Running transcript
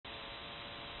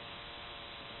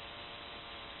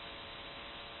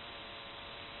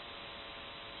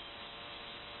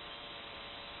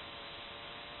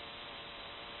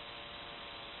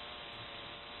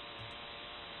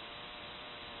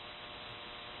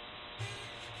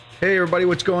Hey everybody,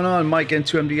 what's going on? Mike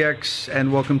N2MDX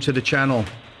and welcome to the channel.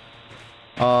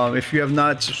 If you have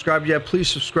not subscribed yet, please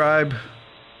subscribe.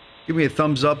 Give me a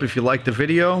thumbs up if you like the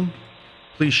video.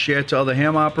 Please share to other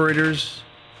ham operators,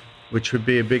 which would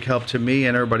be a big help to me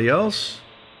and everybody else.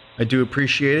 I do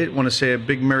appreciate it. Want to say a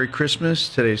big Merry Christmas.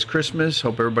 Today's Christmas.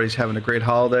 Hope everybody's having a great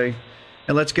holiday.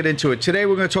 And let's get into it. Today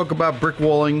we're going to talk about brick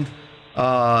walling,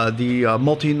 the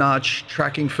multi-notch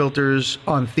tracking filters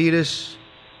on Thetis,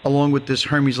 along with this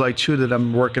Hermes Lite 2 that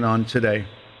I'm working on today.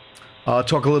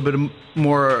 Talk a little bit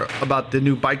more about the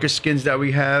new biker skins that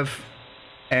we have,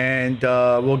 and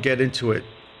we'll get into it.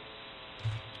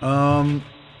 So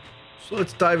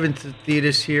let's dive into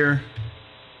Thetis here.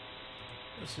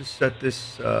 Let's just set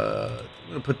this, I'm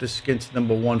going to put this skin to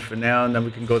number 1 for now, and then we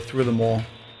can go through them all.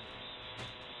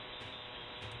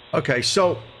 Okay,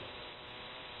 so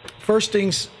first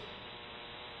things,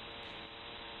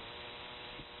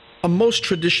 on most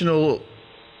traditional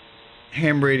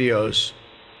ham radios,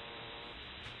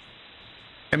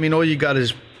 I mean, all you got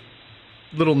is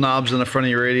little knobs on the front of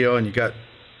your radio, and you got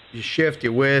your shift,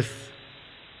 your width,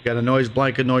 you got a noise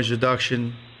blanket, noise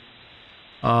reduction,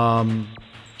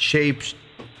 shapes.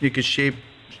 You can shape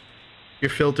your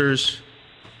filters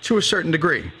to a certain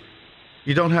degree.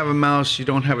 You don't have a mouse, you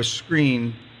don't have a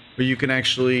screen, but you can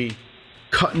actually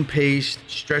cut and paste,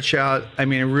 stretch out, I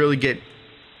mean, really get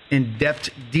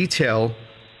in-depth detail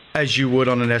as you would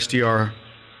on an SDR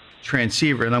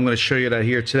transceiver, and I'm going to show you that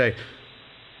here today.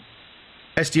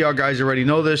 SDR guys already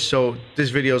know this, so this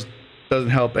video doesn't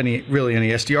help really any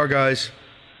SDR guys.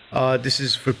 This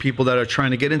is for people that are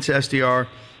trying to get into SDR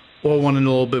or want to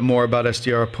know a little bit more about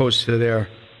SDR opposed to their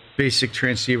basic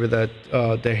transceiver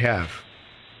that they have.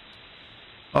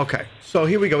 Okay, so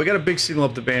here we go. We got a big signal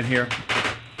up the band here.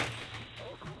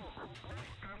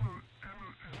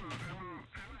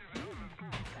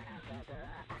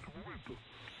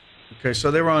 Okay,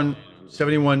 so they're on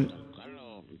 71. So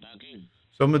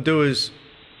what I'm gonna do is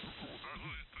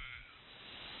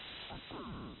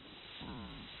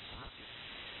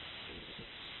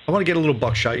I want to get a little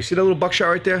buckshot. You see that little buckshot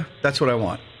right there? That's what I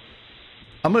want.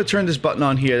 I'm going to turn this button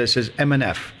on here that says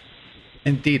MNF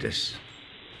and Thetis.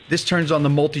 This turns on the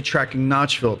multi-tracking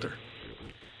notch filter.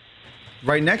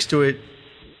 Right next to it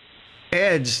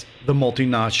adds the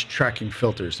multi-notch tracking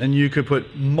filters, and you could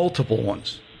put multiple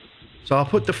ones. So I'll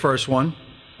put the first one,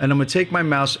 and I'm going to take my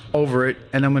mouse over it,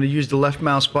 and I'm going to use the left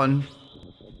mouse button.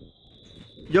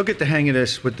 You'll get the hang of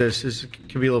this with this. This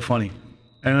can be a little funny.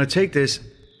 And I'm going to take this,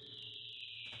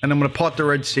 and I'm going to part the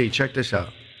Red Sea. Check this out.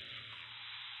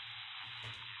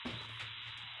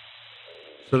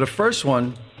 So the first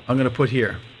one I'm going to put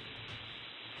here.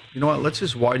 You know what? Let's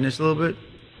just widen this a little bit.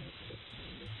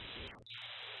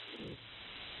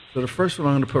 So the first one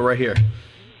I'm going to put right here.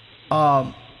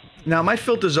 Now my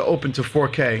filters are open to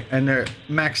 4K and they're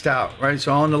maxed out, right?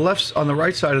 So on the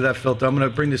right side of that filter, I'm going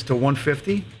to bring this to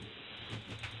 150.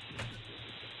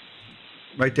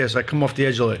 Right there. So I come off the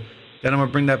edge of it. Then I'm going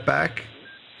to bring that back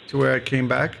to where I came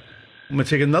back. I'm going to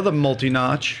take another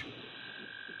multi-notch,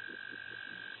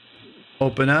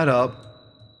 open that up,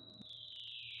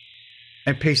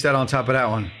 and paste that on top of that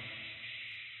one.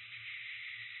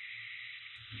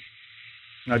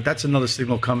 Now that's another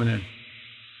signal coming in.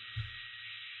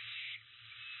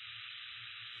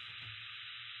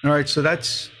 All right, so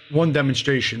that's one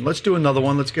demonstration. Let's do another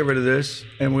one. Let's get rid of this,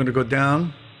 and we're going to go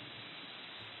down.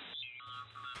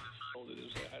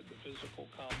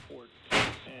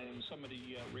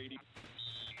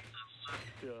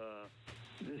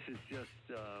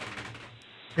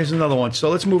 Here's another one. So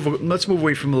let's move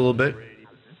away from it a little bit.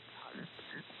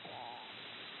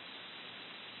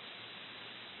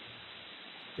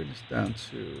 Bring this down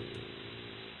to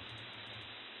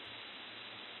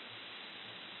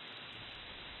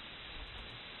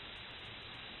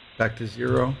back to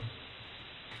 0.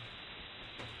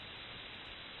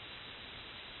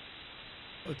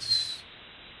 Let's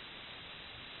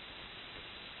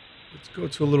go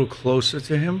to a little closer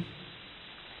to him.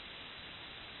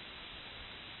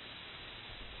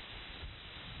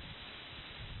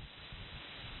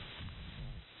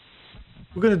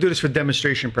 We're going to do this for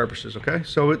demonstration purposes, okay?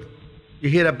 So you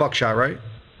hear that buckshot, right?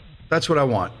 That's what I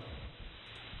want.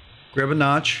 Grab a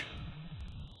notch.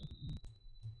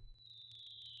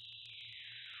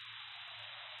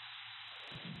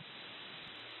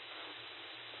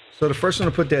 So the first one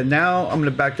to put there. Now I'm going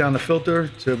to back down the filter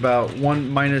to about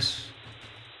minus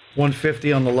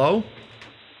 150 on the low.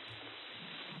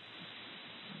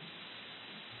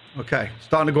 Okay,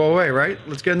 starting to go away, right?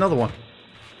 Let's get another one.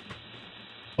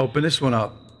 Open this one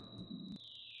up.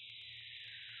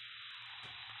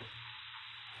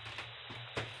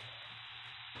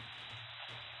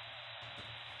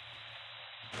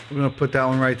 We're going to put that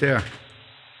one right there.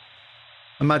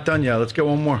 I'm not done yet. Let's get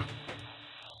one more.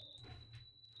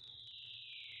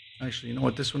 Actually, you know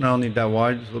what? This one I don't need that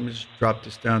wide. So let me just drop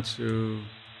this down to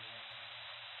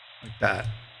like that.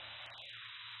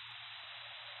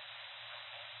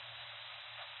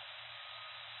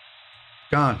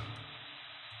 Gone.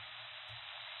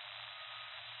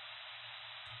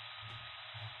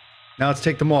 Now let's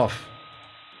take them off.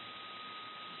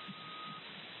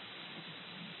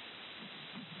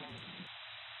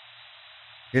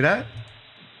 Hear that?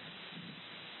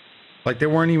 Like they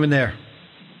weren't even there.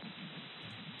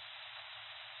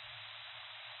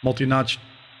 Multi-notch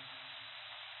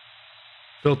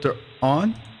filter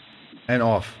on and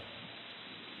off.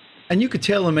 And you could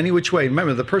tailor them any which way.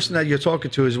 Remember, the person that you're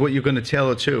talking to is what you're going to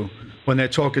tailor to when they're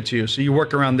talking to you. So you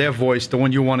work around their voice, the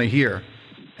one you want to hear,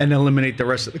 and eliminate the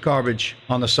rest of the garbage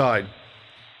on the side.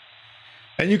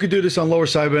 And you could do this on lower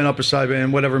sideband, upper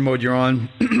sideband, whatever mode you're on.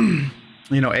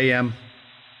 You know, AM.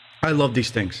 I love these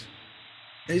things.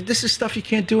 This is stuff you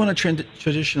can't do on a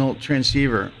traditional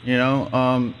transceiver, you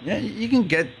know. Yeah, you can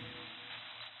get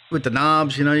with the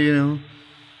knobs, you know.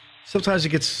 Sometimes it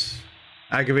gets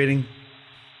aggravating,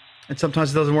 and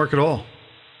sometimes it doesn't work at all.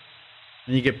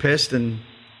 And you get pissed, and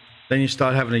then you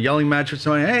start having a yelling match with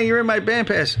somebody. Hey, you're in my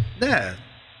bandpass. Yeah,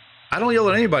 I don't yell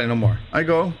at anybody no more. I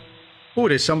go, oh,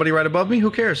 there's somebody right above me? Who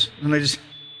cares? And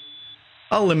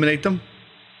I'll eliminate them,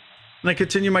 and I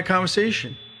continue my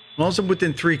conversation. As long as I'm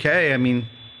within 3K, I mean,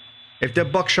 if they're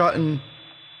buckshotting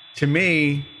to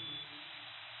me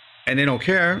and they don't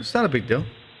care, it's not a big deal.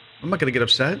 I'm not going to get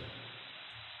upset.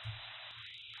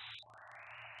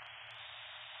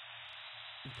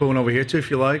 Put one over here too if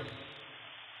you like.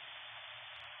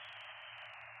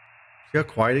 See how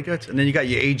quiet it gets? And then you got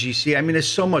your AGC. I mean, there's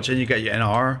so much. And you got your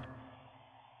NR.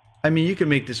 I mean, you can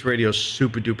make this radio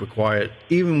super duper quiet,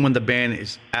 even when the band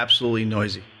is absolutely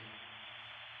noisy.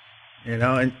 You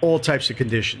know, in all types of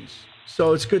conditions.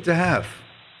 So it's good to have.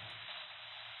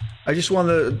 I just want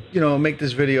to, you know, make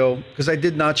this video because I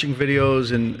did notching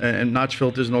videos and notch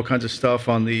filters and all kinds of stuff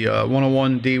on the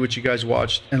 101D, which you guys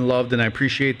watched and loved, and I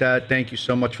appreciate that. Thank you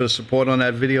so much for the support on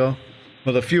that video.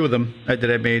 Well, a few of them that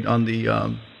I made on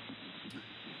the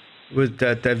with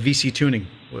that VC tuning,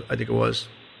 I think it was.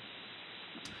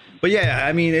 But yeah,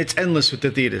 I mean, it's endless with the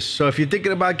Thetis. So if you're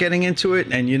thinking about getting into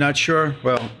it and you're not sure,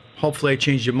 well, hopefully I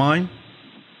changed your mind.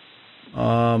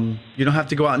 You don't have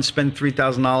to go out and spend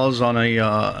 $3,000 on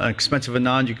an expensive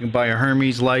Anand. You can buy a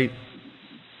Hermes Lite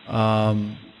for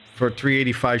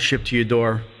 $385 shipped to your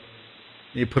door.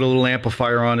 You put a little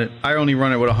amplifier on it. I only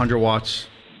run it with 100 watts,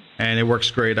 and it works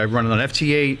great. I run it on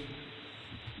FT8,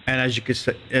 and as you can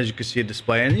see a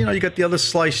display. And you know, you got the other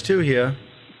slice too here,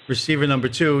 receiver number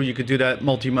 2. You could do that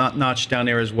multi-notch down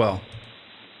there as well.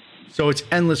 So it's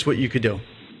endless what you could do.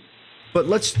 But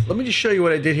let me just show you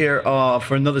what I did here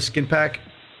for another skin pack.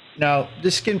 Now,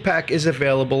 this skin pack is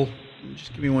available.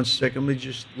 Just give me 1 second. Let me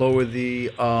just lower the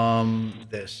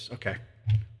this. Okay,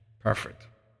 perfect.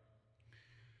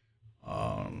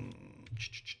 Let's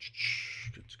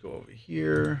go over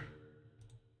here.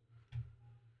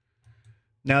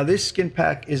 Now, this skin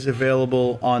pack is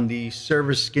available on the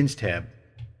Service Skins tab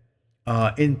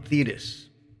in Thetis.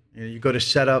 You go to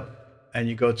Setup, and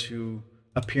you go to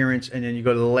Appearance, and then you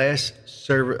go to the last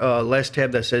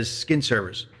tab that says Skin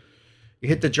Servers. You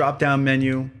hit the drop-down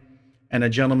menu, and a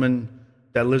gentleman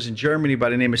that lives in Germany by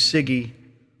the name of Siggy,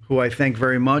 who I thank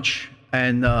very much,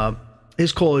 and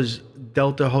his call is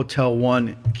Delta Hotel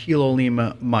 1 Kilo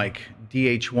Lima Mike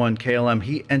DH1 KLM.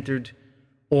 He entered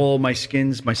all my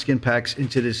skin packs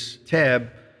into this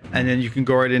tab, and then you can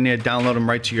go right in there, download them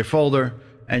right to your folder,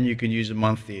 and you can use them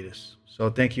on Thetis. So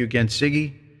thank you again,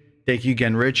 Siggy. Thank you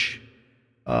again, Rich,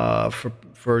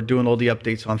 for doing all the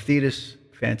updates on Thetis.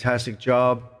 Fantastic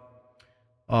job.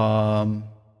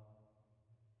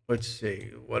 Let's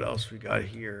see what else we got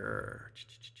here.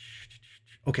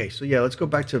 Okay, so yeah, let's go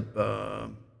back to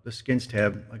the skins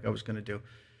tab like I was going to do.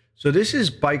 So this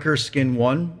is Biker Skin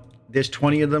 1. There's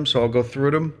 20 of them, so I'll go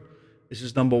through them. This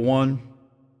is number 1.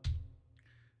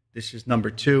 This is number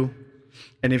 2.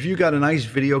 And if you got a nice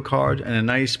video card and a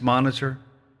nice monitor,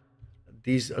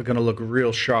 these are going to look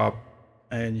real sharp.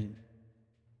 And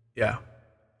yeah,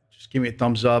 just give me a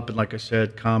thumbs up. And like I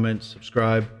said, comment,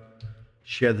 subscribe,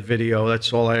 share the video.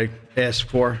 That's all I ask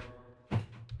for.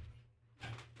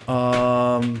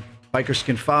 Biker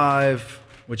Skin 5,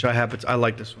 which I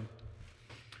like this one.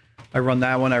 I run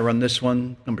that one. I run this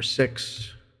one. Number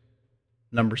 6,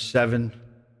 number 7,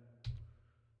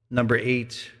 number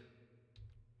 8.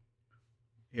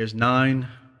 Here's 9,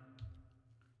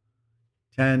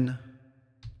 10.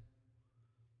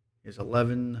 Here's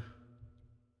 11,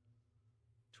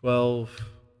 12,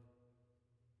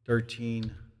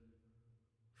 13,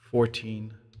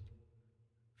 14,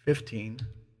 15,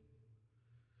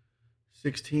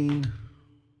 16,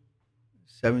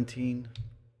 17,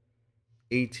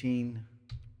 18,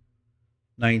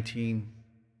 19.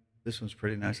 This one's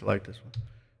pretty nice. I like this one.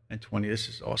 And 20. This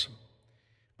is awesome.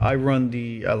 I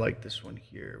like this one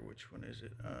here. Which one is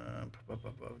it?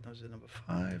 Is it number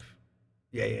 5?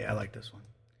 Yeah, I like this one.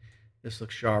 This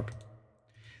looks sharp.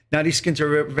 Now these skins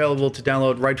are available to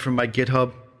download right from my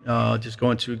GitHub. Just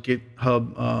go into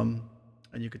GitHub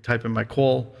and you can type in my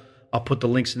call. I'll put the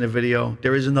links in the video.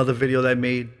 There is another video that I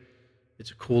made.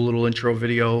 It's a cool little intro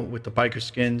video with the biker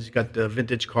skins. You got the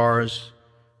vintage cars.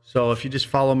 So if you just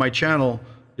follow my channel,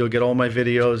 you'll get all my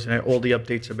videos and all the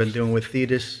updates I've been doing with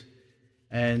Thetis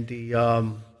and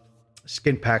the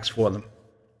skin packs for them.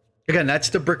 Again, that's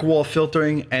the brick wall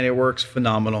filtering, and it works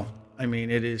phenomenal. I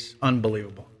mean, it is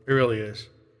unbelievable. It really is.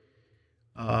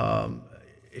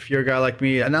 If you're a guy like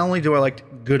me, and not only do I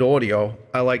like good audio,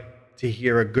 I like to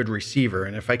hear a good receiver.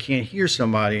 And if I can't hear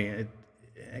somebody,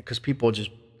 because people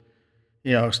just,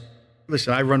 you know,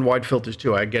 listen, I run wide filters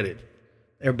too. I get it.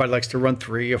 Everybody likes to run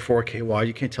 3 or 4K wide.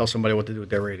 You can't tell somebody what to do with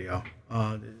their radio.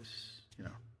 You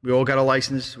know, we all got a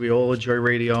license. We all enjoy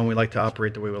radio, and we like to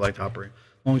operate the way we like to operate.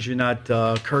 As long as you're not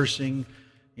cursing,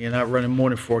 you're not running more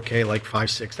than 4K, like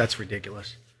 5.6. That's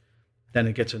ridiculous. Then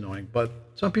it gets annoying. But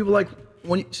some people like,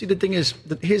 when you see, the thing is,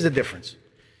 here's the difference.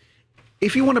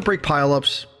 If you want to break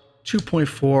pileups,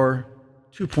 2.4,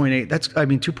 2.8,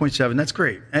 2.7, that's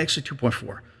great. Actually,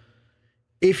 2.4.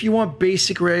 If you want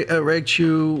basic reg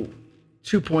chew,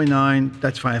 2.9,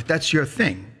 that's fine. If that's your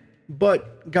thing.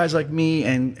 But guys like me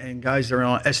and guys that are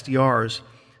on SDRs,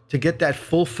 to get that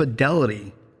full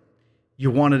fidelity, you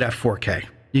want it at 4K.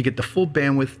 You get the full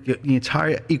bandwidth, the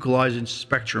entire equalizing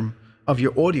spectrum of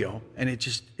your audio, and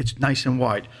it's nice and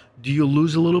wide. Do you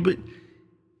lose a little bit?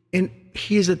 And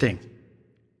here's the thing.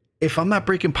 If I'm not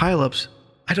breaking pileups,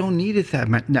 I don't need it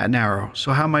that narrow.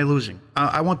 So how am I losing?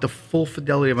 I want the full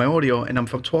fidelity of my audio, and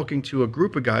if I'm talking to a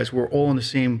group of guys, we're all in the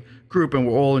same group and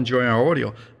we're all enjoying our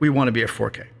audio, we want to be at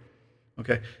 4K.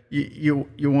 Okay? You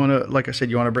want to, like I said,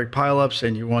 you want to break pileups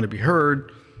and you want to be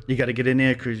heard. You got to get in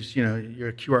there because, you know, you're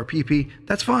a QRPP.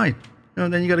 That's fine. You know,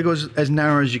 then you got to go as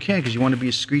narrow as you can because you want to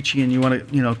be screechy and you want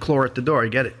to, you know, claw at the door. I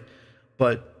get it.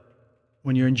 But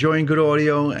when you're enjoying good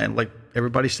audio, and like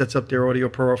everybody sets up their audio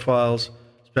profiles,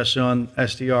 especially on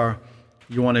SDR,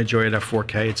 you want to enjoy it at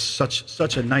 4K. It's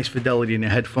such a nice fidelity in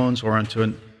your headphones or on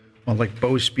like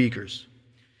Bose speakers.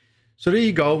 So there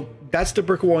you go. That's the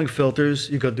brick walling filters.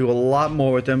 You can do a lot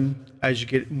more with them as you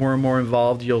get more and more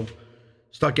involved. You'll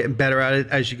start getting better at it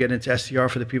as you get into SDR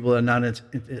for the people that are not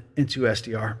into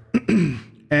SDR.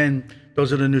 And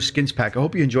those are the new skins pack. I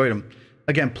hope you enjoyed them.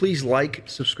 Again, please like,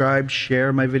 subscribe,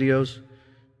 share my videos.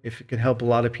 If it can help a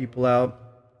lot of people out,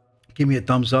 give me a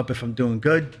thumbs up if I'm doing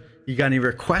good. You got any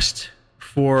requests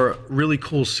for really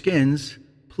cool skins,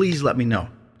 please let me know.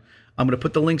 I'm going to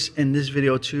put the links in this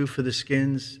video too for the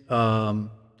skins that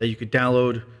you could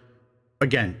download.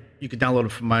 Again, you could download them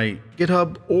from my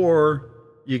GitHub, or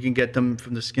you can get them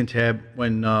from the skin tab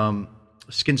when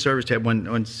skin service tab when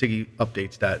Siggy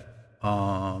updates that.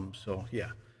 So yeah,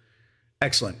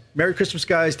 excellent. Merry Christmas,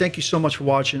 guys. Thank you so much for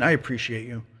watching. I appreciate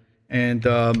you. And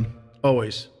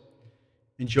always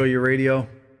enjoy your radio.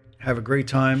 Have a great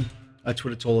time. That's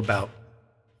what it's all about.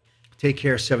 Take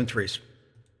care. 7 3s.